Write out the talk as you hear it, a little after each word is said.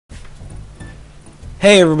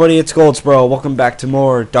Hey everybody, it's Goldsboro. Welcome back to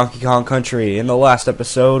more Donkey Kong Country. In the last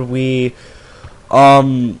episode, we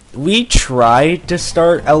tried to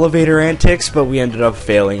start elevator antics, but we ended up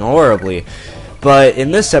failing horribly. But in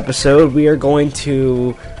this episode, we are going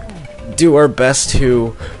to do our best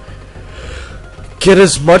to get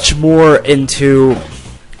as much more into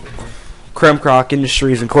Kremkroc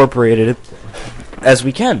Industries Incorporated as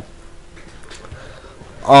we can.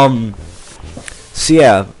 So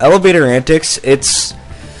yeah, elevator antics,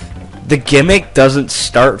 the gimmick doesn't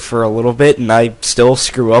start for a little bit, and I still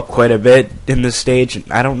screw up quite a bit in this stage,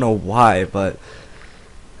 and I don't know why, but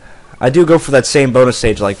I do go for that same bonus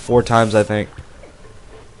stage like 4 times, I think.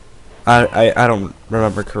 I don't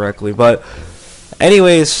remember correctly, but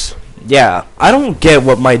anyways, yeah, I don't get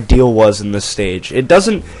what my deal was in this stage. It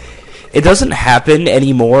doesn't happen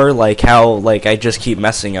anymore, like how I just keep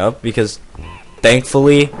messing up, because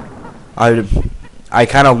thankfully I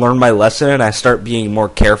kind of learned my lesson and I start being more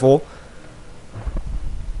careful.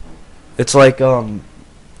 It's like I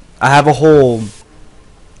have a whole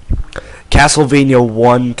Castlevania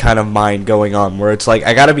 1 kind of mind going on, where it's like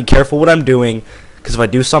I gotta be careful what I'm doing, because if I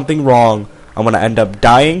do something wrong, I'm gonna end up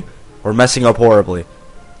dying or messing up horribly.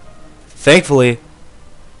 Thankfully,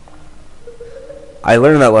 I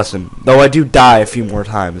learned that lesson, though I do die a few more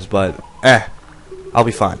times, but I'll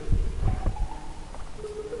be fine.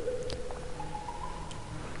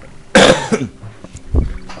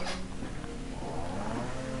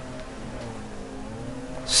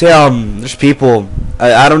 See, there's people.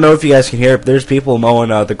 I don't know if you guys can hear it, but there's people mowing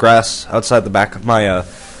the grass outside the back of my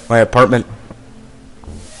my apartment.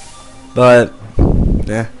 But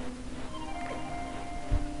yeah.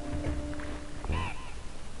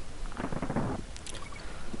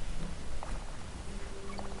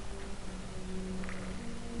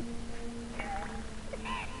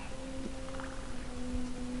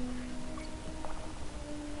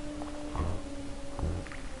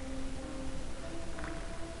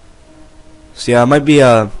 So yeah, it might be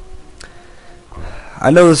I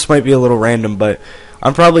know this might be a little random, but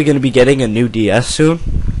I'm probably going to be getting a new DS soon.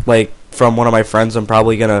 Like, from one of my friends, I'm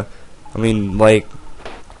probably going to,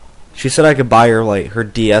 she said I could buy her, her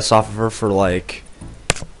DS off of her for,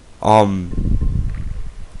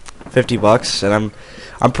 $50, and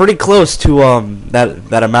I'm pretty close to,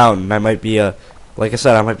 that amount, and I might be, like I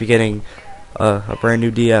said, I might be getting, a brand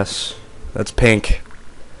new DS that's pink.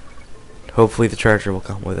 Hopefully the charger will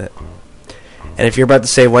come with it. And if you're about to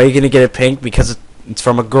say, why are you going to get it pink? Because it's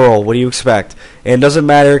from a girl. What do you expect? And it doesn't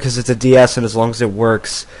matter because it's a DS, and as long as it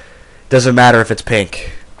works, it doesn't matter if it's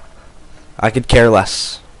pink. I could care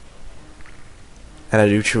less. And I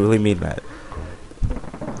do truly mean that.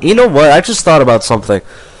 You know what? I just thought about something.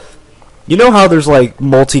 You know how there's,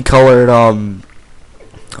 multicolored,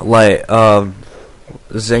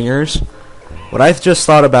 zingers? What I just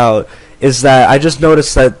thought about is that I just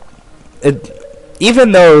noticed that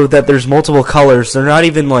even though that there's multiple colors, they're not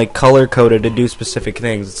even color coded to do specific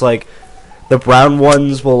things. It's like the brown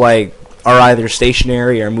ones will are either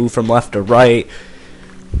stationary or move from left to right.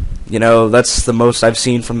 You know, that's the most I've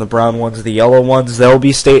seen from the brown ones. The yellow ones, they'll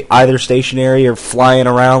be either stationary or flying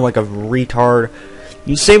around like a retard.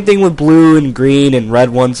 And same thing with blue and green and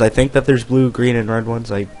red ones. I think that there's blue, green, and red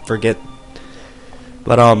ones. I forget.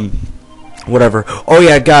 But whatever. Oh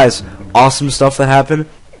yeah, guys, awesome stuff that happened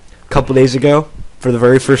a couple days ago. For the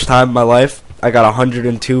very first time in my life, I got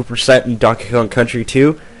 102% in Donkey Kong Country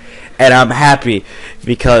 2, and I'm happy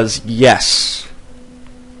because, yes.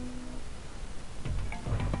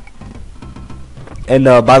 And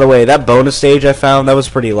by the way, that bonus stage I found, that was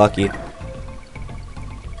pretty lucky.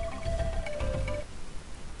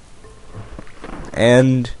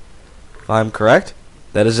 And if I'm correct,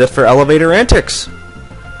 that is it for Elevator Antics.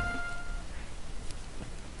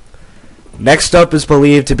 Next up is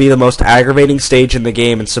believed to be the most aggravating stage in the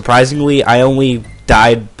game, and surprisingly, I only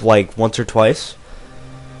died once or twice,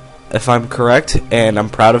 if I'm correct, and I'm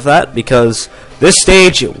proud of that, because this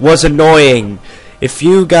stage was annoying. If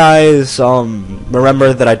you guys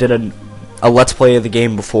remember that I did a Let's Play of the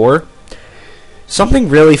game before, something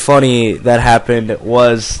really funny that happened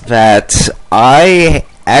was that I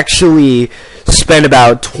actually spent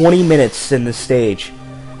about 20 minutes in the stage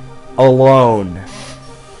alone.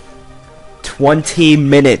 20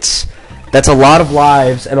 minutes. That's a lot of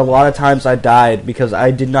lives, and a lot of times I died because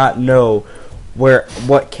I did not know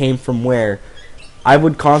what came from where. I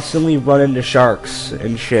would constantly run into sharks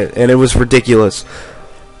and shit, and it was ridiculous.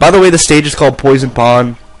 By the way, the stage is called Poison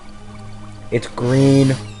Pond. It's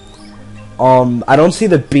green. I don't see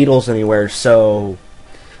the Beatles anywhere, so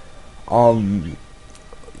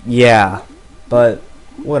yeah. But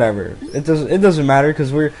whatever. It doesn't matter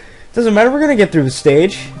because Doesn't matter. We're gonna get through the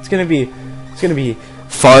stage. It's gonna be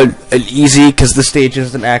fun and easy because the stage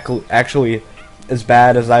isn't actually as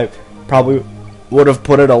bad as I probably would have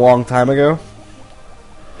put it a long time ago.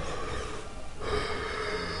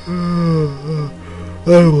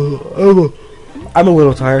 I'm a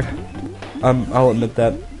little tired. I'll admit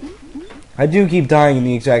that. I do keep dying in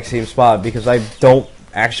the exact same spot because I don't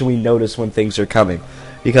actually notice when things are coming.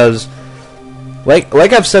 Because, like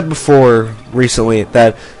I've said before recently,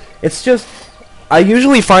 that it's just, I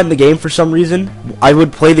usually find the game for some reason. I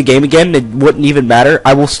would play the game again, it wouldn't even matter.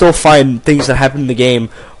 I will still find things that happen in the game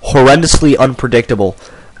horrendously unpredictable.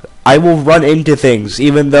 I will run into things,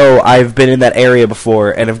 even though I've been in that area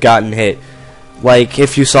before and have gotten hit. Like,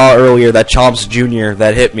 if you saw earlier, that Chomps Jr.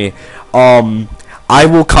 that hit me. I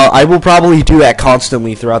will probably do that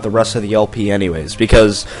constantly throughout the rest of the LP anyways,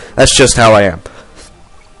 because that's just how I am.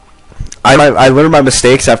 I learn my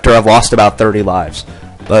mistakes after I've lost about 30 lives.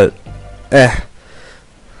 But,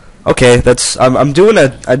 okay, that's I'm doing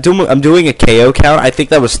a KO count. I think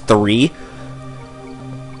that was 3.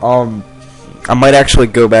 I might actually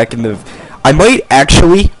go back in the. I might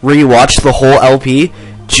actually rewatch the whole LP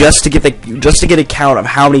just to get a count of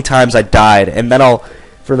how many times I died, and then I'll,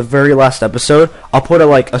 for the very last episode, I'll put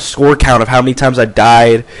a score count of how many times I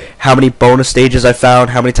died, how many bonus stages I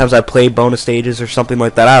found, how many times I played bonus stages or something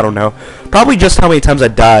like that. I don't know. Probably just how many times I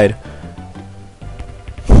died.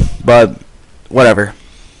 But whatever.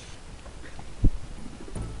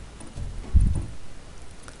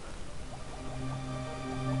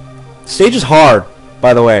 Stage is hard,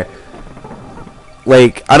 by the way.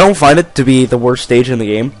 Like, I don't find it to be the worst stage in the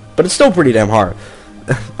game, but it's still pretty damn hard.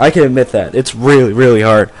 I can admit that. It's really, really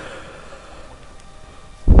hard.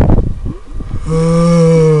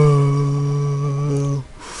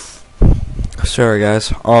 Sorry,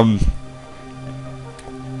 guys.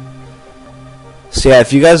 So yeah,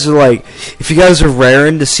 if you guys are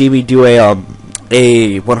raring to see me do a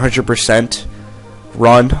 100%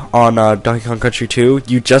 run on Donkey Kong Country 2,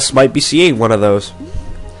 you just might be seeing one of those.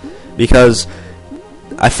 Because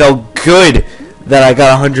I felt good that I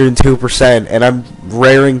got 102%, and I'm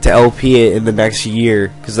raring to LP it in the next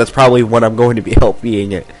year, because that's probably when I'm going to be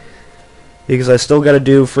LPing it. Because I still gotta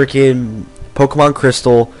do freaking Pokemon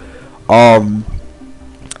Crystal.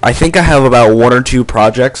 I think I have about 1 or 2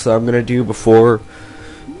 projects that I'm gonna do before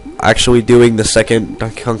actually doing the second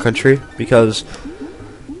Donkey Kong Country, because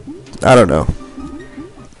I don't know.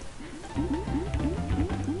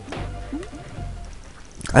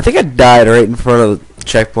 I think I died right in front of the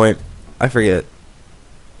checkpoint. I forget.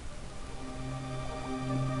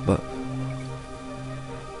 But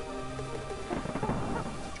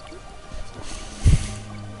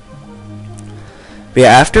yeah,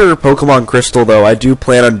 after Pokemon Crystal, though, I do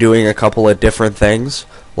plan on doing a couple of different things.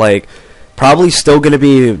 Like, probably still going to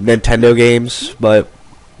be Nintendo games, but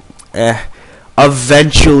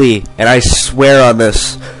eventually, and I swear on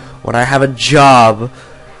this, when I have a job,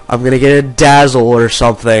 I'm going to get a Dazzle or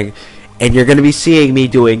something, and you're going to be seeing me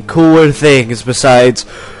doing cooler things besides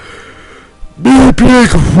me being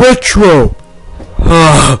retro.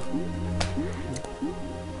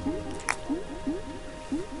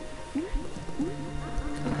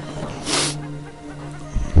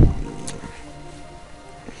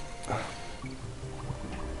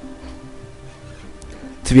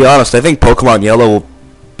 To be honest, I think Pokemon Yellow will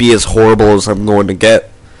be as horrible as I'm going to get.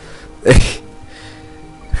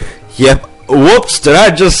 Yep. Whoops, did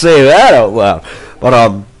I just say that out loud?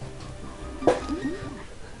 But,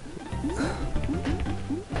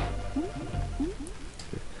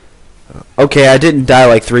 okay, I didn't die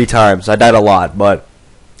like 3 times. I died a lot, but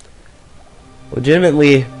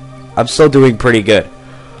legitimately, I'm still doing pretty good.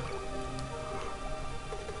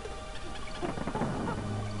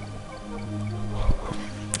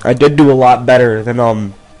 I did do a lot better than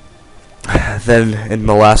in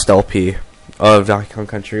the last LP of Donkey Kong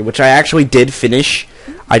Country, which I actually did finish.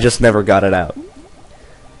 I just never got it out.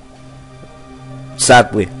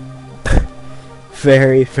 Sadly.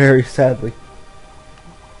 Very, very sadly.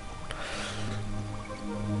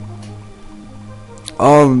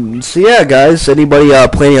 So yeah, guys, anybody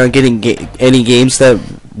planning on getting any games that,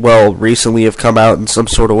 well, recently have come out in some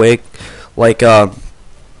sort of way? Like,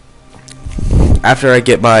 after I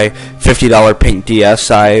get my $50 pink DS,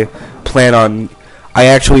 I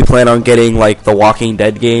actually plan on getting, like, the Walking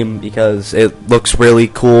Dead game, because it looks really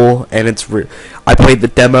cool, and I played the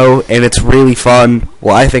demo, and it's really fun.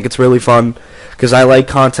 Well, I think it's really fun, because I like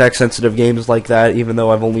context-sensitive games like that, even though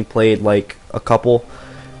I've only played, like, a couple.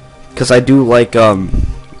 Because I do like,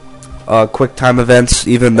 quick time events,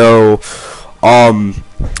 even though,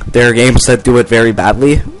 there are games that do it very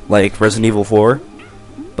badly, like Resident Evil 4.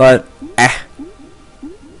 But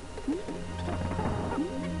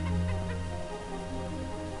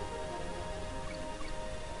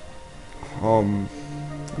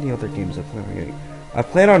any other games I plan on getting? I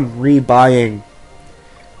plan on rebuying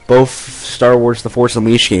both Star Wars The Force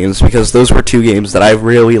Unleashed games, because those were two games that I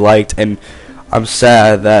really liked, and I'm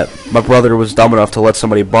sad that my brother was dumb enough to let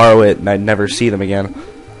somebody borrow it and I'd never see them again.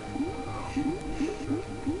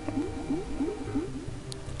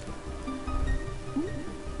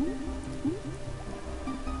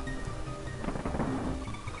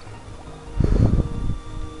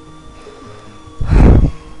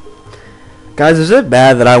 Guys, is it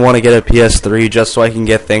bad that I want to get a PS3 just so I can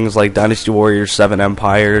get things like Dynasty Warriors 7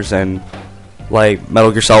 Empires and like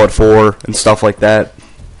Metal Gear Solid 4 and stuff like that?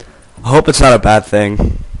 I hope it's not a bad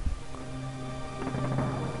thing.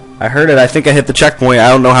 I heard it. I think I hit the checkpoint. I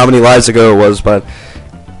don't know how many lives ago it was, but...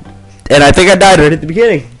 And I think I died right at the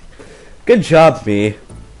beginning. Good job, me.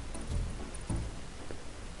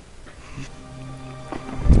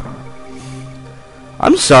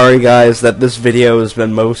 I'm sorry, guys, that this video has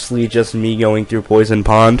been mostly just me going through Poison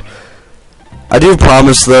Pond. I do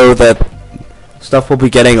promise, though, that stuff will be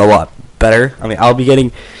getting a lot better. I mean, I'll be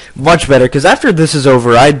getting much better, because after this is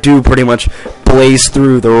over, I do pretty much blaze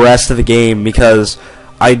through the rest of the game, because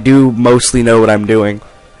I do mostly know what I'm doing.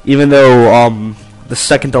 Even though, the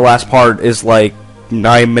second to last part is like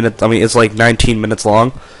 9 minutes, I mean, it's like 19 minutes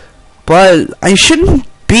long. But I shouldn't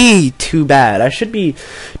be too bad. I should be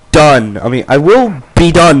done. I mean, I will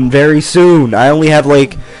be done very soon. I only have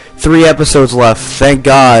like 3 episodes left, thank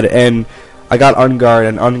God, and I got Unguard,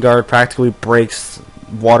 and Unguard practically breaks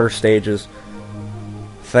water stages.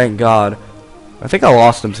 Thank God. I think I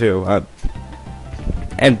lost him too,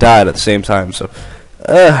 and died at the same time, so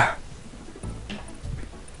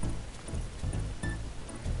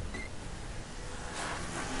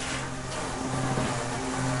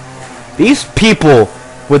these people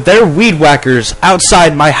with their weed whackers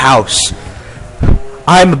outside my house.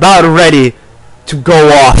 I'm about ready to go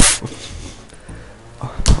off.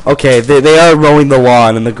 Okay, they are mowing the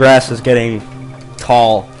lawn and the grass is getting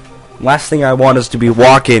tall. Last thing I want is to be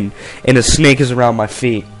walking and a snake is around my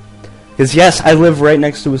feet. Because yes, I live right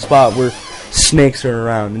next to a spot where snakes are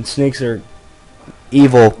around, and snakes are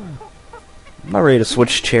evil. I'm not ready to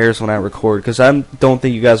switch chairs when I record, because I don't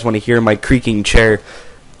think you guys want to hear my creaking chair.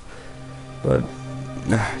 But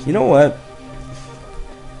you know what?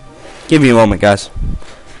 Give me a moment, guys.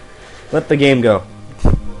 Let the game go.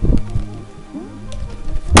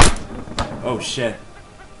 Oh shit.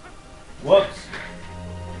 Whoops.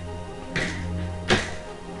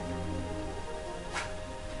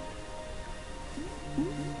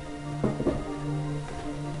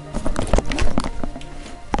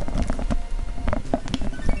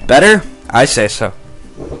 Better? I say so.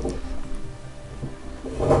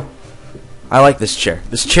 I like this chair.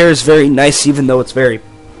 This chair is very nice, even though it's very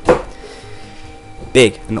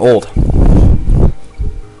big and old.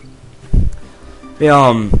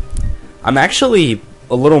 I'm actually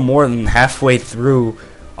a little more than halfway through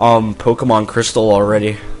Pokemon Crystal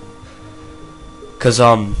already. Cause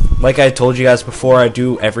like I told you guys before, I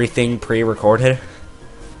do everything pre-recorded,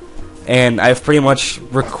 and I've pretty much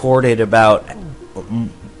recorded about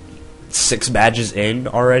 6 badges in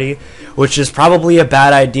already, which is probably a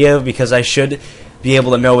bad idea, because I should be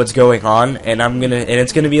able to know what's going on, and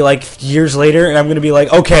it's gonna be like years later, and I'm gonna be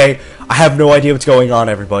like, okay, I have no idea what's going on,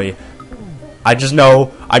 everybody. I just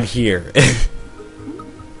know I'm here.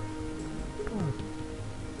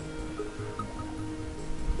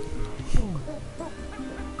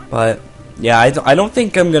 But yeah, I don't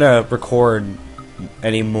think I'm gonna record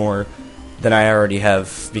any more than I already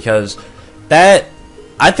have, because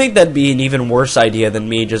I think that'd be an even worse idea than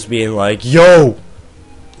me just being like, yo,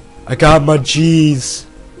 I got my G's.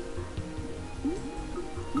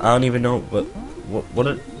 I don't even know what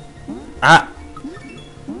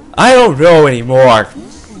I don't know anymore.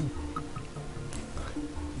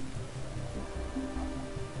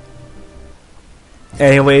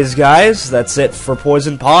 Anyways, guys, that's it for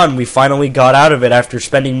Poison Pond. We finally got out of it after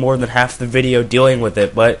spending more than half the video dealing with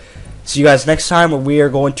it, but see you guys next time, where we are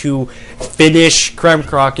going to finish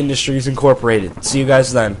Kremkroc Industries Incorporated. See you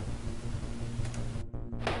guys then.